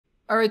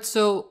All right,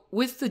 so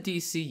with the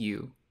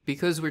DCU,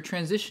 because we're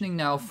transitioning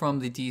now from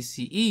the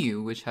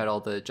DCEU, which had all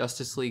the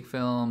Justice League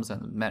films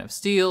and Man of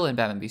Steel and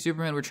Batman v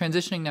Superman, we're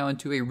transitioning now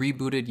into a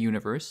rebooted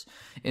universe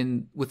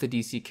with the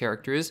DC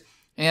characters.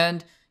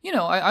 And, you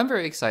know, I'm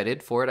very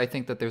excited for it. I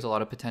think that there's a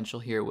lot of potential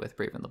here with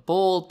Brave and the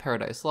Bold,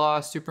 Paradise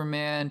Lost,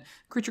 Superman,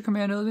 Creature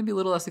Commandos, maybe a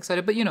little less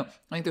excited. But, you know,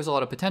 I think there's a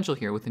lot of potential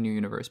here with the new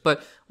universe.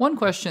 But one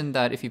question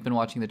that if you've been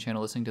watching the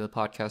channel, listening to the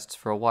podcasts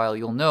for a while,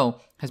 you'll know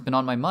has been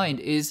on my mind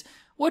is,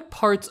 what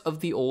parts of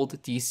the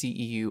old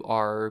DCEU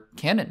are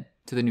canon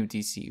to the new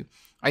DCU?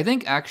 I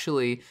think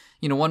actually,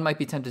 you know, one might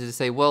be tempted to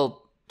say,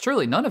 well,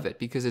 surely none of it,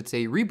 because it's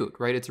a reboot,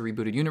 right? It's a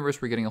rebooted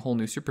universe. We're getting a whole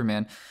new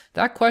Superman.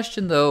 That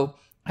question, though,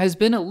 has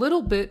been a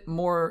little bit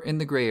more in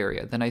the gray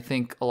area than I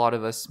think a lot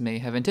of us may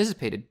have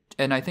anticipated.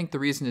 And I think the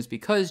reason is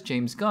because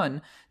James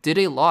Gunn did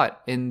a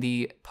lot in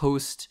the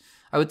post-Snyder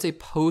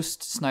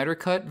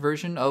Cut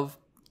version of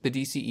the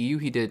DCEU.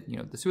 He did, you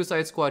know, the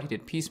Suicide Squad, he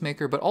did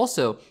Peacemaker, but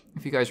also,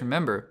 if you guys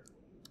remember,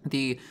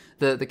 the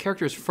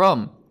characters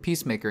from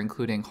Peacemaker,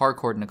 including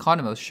Harcourt and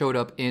Economos, showed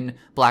up in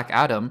Black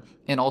Adam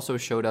and also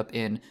showed up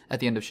at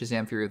the end of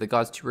Shazam! Fury of the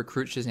Gods to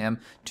recruit Shazam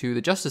to the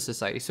Justice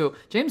Society. So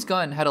James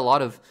Gunn had a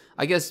lot of,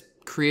 I guess,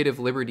 creative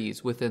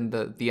liberties within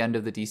the end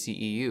of the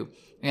DCEU.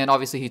 And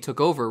obviously he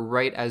took over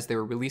right as they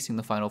were releasing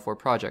the final 4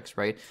 projects,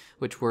 right?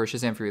 Which were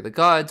Shazam! Fury of the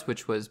Gods,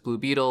 which was Blue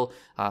Beetle,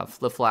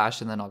 The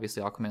Flash, and then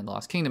obviously Aquaman and the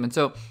Lost Kingdom. And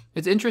so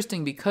it's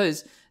interesting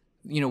because,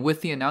 you know, with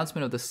the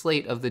announcement of the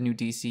slate of the new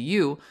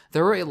DCU,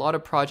 there were a lot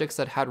of projects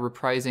that had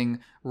reprising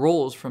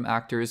roles from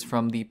actors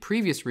from the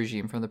previous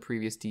regime, from the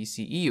previous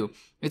DCEU.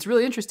 It's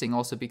really interesting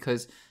also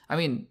because, I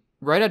mean,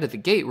 right out of the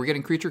gate, we're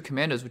getting Creature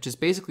Commandos, which is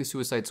basically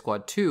Suicide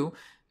Squad 2,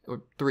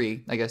 or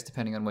 3, I guess,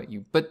 depending on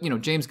but, you know,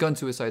 James Gunn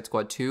Suicide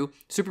Squad 2,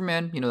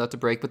 Superman, you know, that's a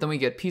break, but then we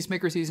get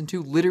Peacemaker Season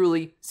 2,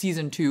 literally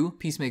Season 2,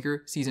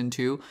 Peacemaker Season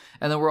 2,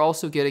 and then we're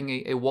also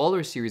getting a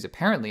Waller series,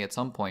 apparently, at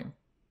some point.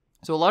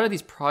 So a lot of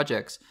these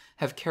projects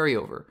have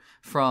carryover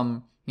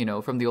from, you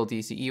know, from the old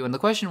DCEU. And the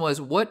question was,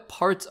 what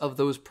parts of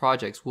those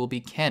projects will be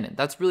canon?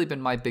 That's really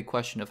been my big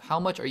question of how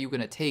much are you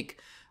going to take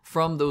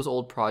from those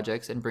old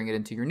projects and bring it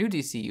into your new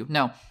DCU?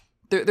 Now,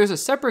 there's a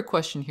separate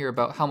question here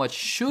about how much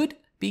should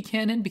be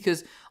canon,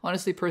 because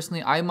honestly,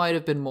 personally, I might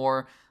have been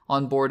more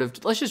on board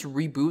of let's just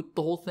reboot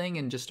the whole thing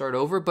and just start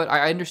over. But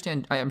I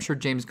understand, I'm sure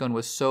James Gunn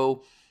was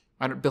so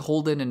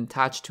beholden and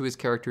attached to his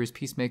characters,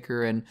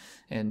 Peacemaker and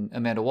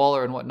Amanda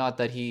Waller and whatnot,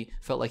 that he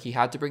felt like he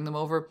had to bring them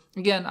over.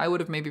 Again, I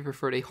would have maybe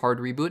preferred a hard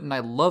reboot, and I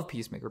love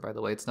Peacemaker, by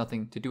the way. It's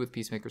nothing to do with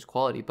Peacemaker's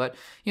quality, but,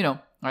 you know,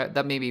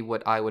 that may be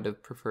what I would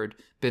have preferred,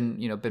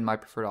 been my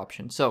preferred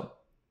option. So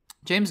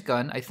James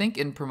Gunn, I think,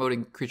 in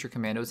promoting Creature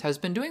Commandos, has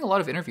been doing a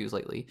lot of interviews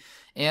lately,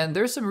 and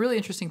there's some really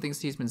interesting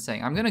things he's been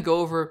saying. I'm going to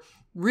go over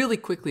really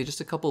quickly just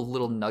a couple of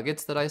little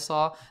nuggets that I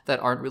saw that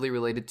aren't really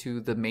related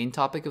to the main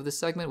topic of this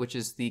segment, which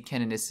is the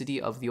canonicity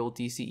of the old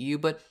DCEU,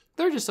 but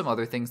there are just some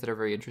other things that are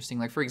very interesting.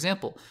 Like, for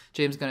example,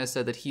 James Gunn has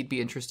said that he'd be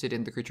interested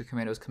in the Creature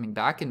Commandos coming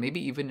back and maybe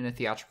even in a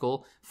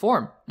theatrical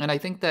form. And I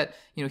think that,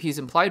 you know, he's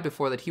implied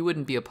before that he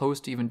wouldn't be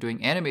opposed to even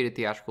doing animated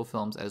theatrical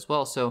films as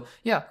well. So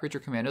yeah, Creature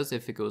Commandos,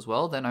 if it goes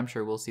well, then I'm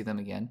sure we'll see them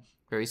again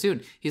very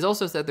soon. He's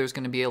also said there's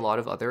going to be a lot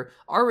of other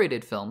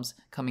R-rated films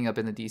coming up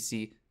in the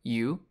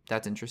DCU.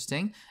 That's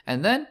interesting.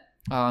 And then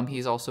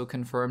he's also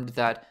confirmed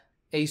that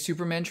a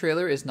Superman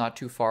trailer is not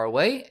too far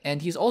away,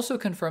 and he's also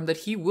confirmed that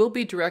he will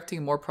be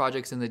directing more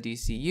projects in the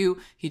DCU.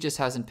 He just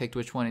hasn't picked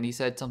which one, and he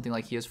said something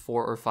like he has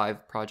 4 or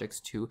 5 projects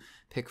to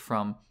pick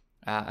from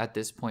at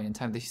this point in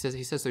time. He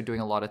says they're doing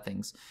a lot of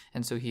things,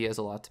 and so he has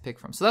a lot to pick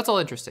from. So that's all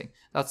interesting.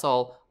 That's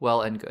all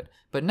well and good.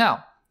 But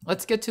now,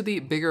 let's get to the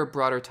bigger,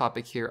 broader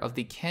topic here of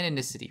the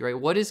canonicity, right?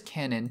 What is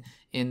canon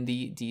in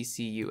the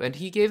DCU? And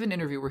he gave an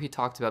interview where he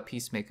talked about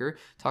Peacemaker,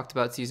 talked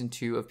about season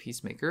 2 of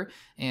Peacemaker,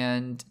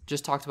 and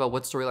just talked about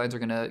what storylines are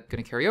gonna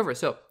carry over.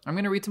 So I'm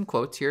gonna read some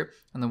quotes here,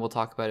 and then we'll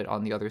talk about it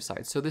on the other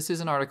side. So this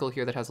is an article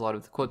here that has a lot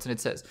of the quotes, and it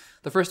says,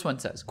 the first one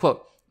says,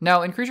 quote,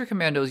 "Now in Creature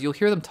Commandos, you'll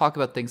hear them talk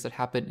about things that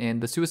happen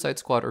in the Suicide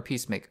Squad or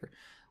Peacemaker.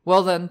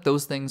 Well then,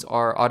 those things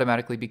are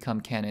automatically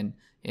become canon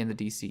in the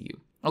DCU."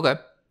 Okay.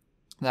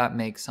 That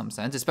makes some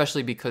sense,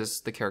 especially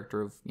because the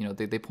character of, you know,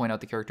 they point out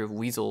the character of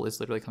Weasel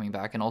is literally coming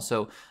back, and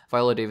also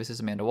Viola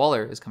Davis's Amanda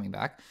Waller is coming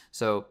back.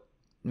 So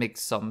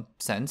makes some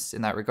sense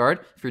in that regard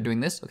if you're doing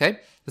this, okay?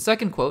 The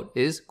second quote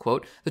is,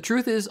 quote, "The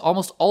truth is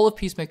almost all of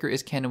Peacemaker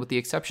is canon with the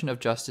exception of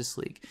Justice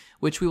League,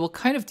 which we will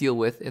kind of deal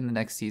with in the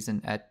next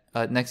season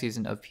next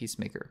season of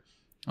Peacemaker."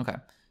 Okay.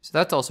 So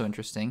that's also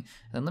interesting.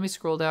 And then let me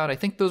scroll down. I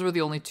think those were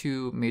the only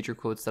 2 major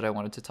quotes that I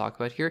wanted to talk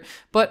about here.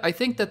 But I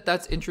think that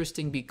that's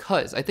interesting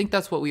because I think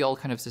that's what we all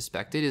kind of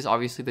suspected is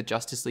obviously the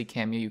Justice League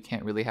cameo. You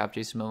can't really have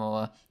Jason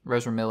Momoa,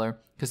 Ezra Miller,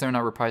 because they're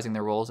not reprising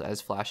their roles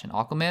as Flash and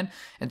Aquaman.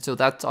 And so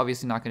that's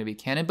obviously not going to be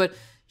canon. But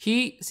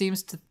he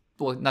seems to,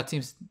 well, not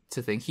seems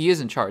to think, he is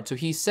in charge. So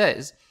he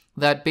says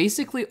that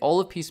basically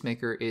all of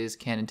Peacemaker is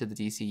canon to the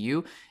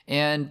DCU.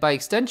 And by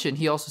extension,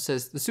 he also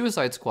says the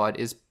Suicide Squad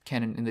is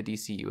canon in the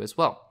DCU as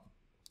well.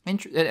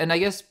 and I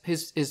guess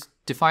his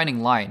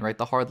defining line, right,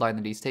 the hard line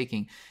that he's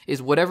taking,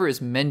 is whatever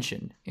is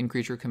mentioned in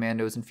Creature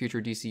Commandos and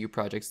future DCU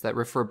projects that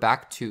refer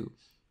back to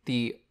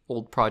the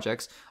old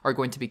projects are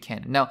going to be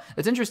canon. Now,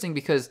 it's interesting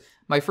because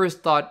my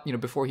first thought,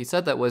 before he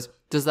said that was,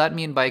 does that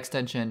mean by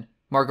extension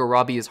Margot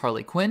Robbie is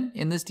Harley Quinn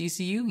in this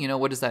DCU?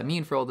 What does that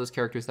mean for all those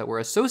characters that were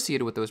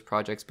associated with those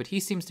projects? But he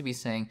seems to be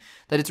saying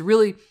that it's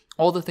really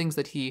all the things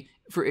that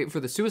for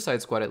the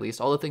Suicide Squad at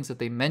least, all the things that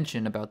they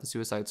mention about the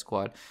Suicide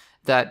Squad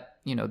that,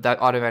 that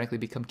automatically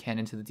become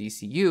canon to the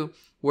DCU.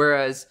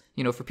 Whereas,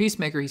 for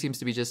Peacemaker, he seems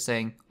to be just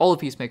saying all of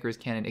Peacemaker is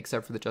canon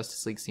except for the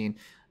Justice League scene,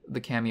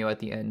 the cameo at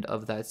the end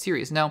of that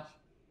series. Now,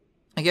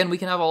 again, we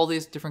can have all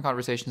these different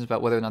conversations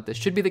about whether or not this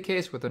should be the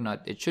case, whether or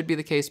not it should be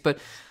the case, but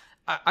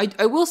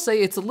I will say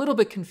it's a little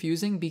bit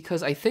confusing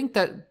because I think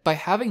that by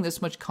having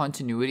this much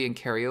continuity and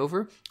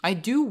carryover, I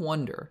do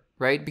wonder,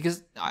 right?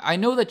 Because I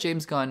know that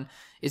James Gunn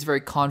is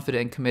very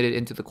confident and committed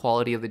into the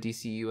quality of the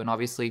DCU, and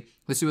obviously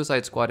the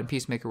Suicide Squad and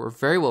Peacemaker were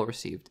very well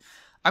received.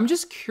 I'm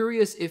just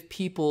curious if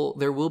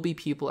there will be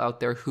people out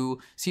there who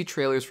see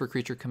trailers for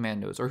Creature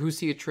Commandos, or who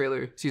sees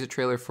a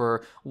trailer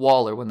for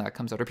Waller when that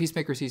comes out, or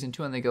Peacemaker Season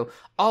 2, and they go,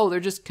 oh, they're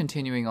just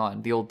continuing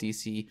on the old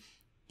DCEU.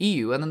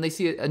 And then they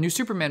see a new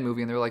Superman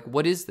movie and they're like,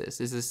 what is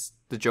this? Is this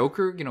the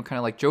Joker? Kind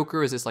of like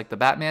Joker? Is this like the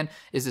Batman?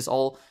 Is this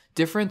all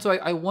different? So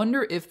I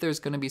wonder if there's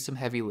going to be some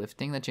heavy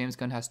lifting that James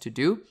Gunn has to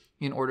do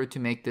in order to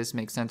make this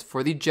make sense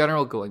for the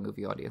general going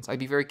movie audience. I'd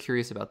be very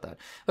curious about that.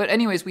 But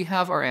anyways, we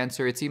have our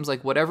answer. It seems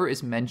like whatever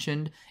is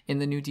mentioned in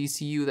the new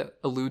DCU that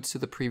alludes to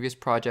the previous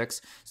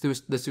projects,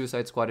 the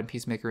Suicide Squad and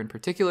Peacemaker in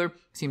particular,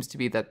 seems to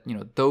be that,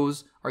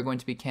 those are going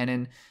to be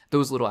canon.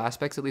 Those little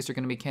aspects at least are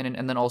going to be canon.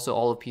 And then also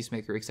all of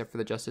Peacemaker except for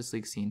the Justice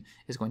League scene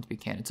is going to be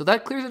canon. So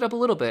that clears it up a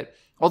little bit.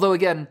 Although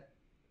again,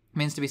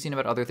 remains to be seen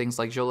about other things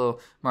like Jolo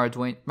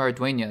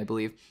Maraduena, I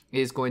believe,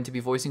 is going to be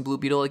voicing Blue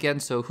Beetle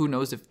again. So who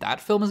knows if that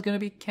film is going to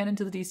be canon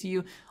to the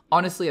DCU?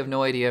 Honestly, I have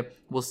no idea.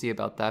 We'll see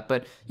about that.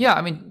 But yeah,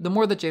 the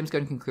more that James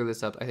Gunn can clear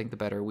this up, I think the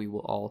better we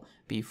will all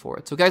be for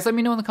it. So guys, let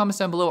me know in the comments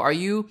down below. Are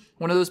you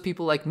one of those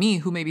people like me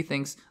who maybe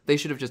thinks they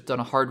should have just done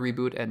a hard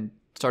reboot and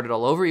started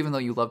all over, even though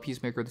you love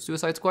Peacemaker or the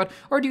Suicide Squad?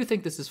 Or do you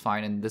think this is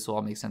fine and this will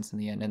all make sense in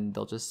the end and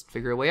they'll just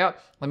figure a way out?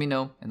 Let me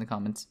know in the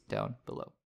comments down below.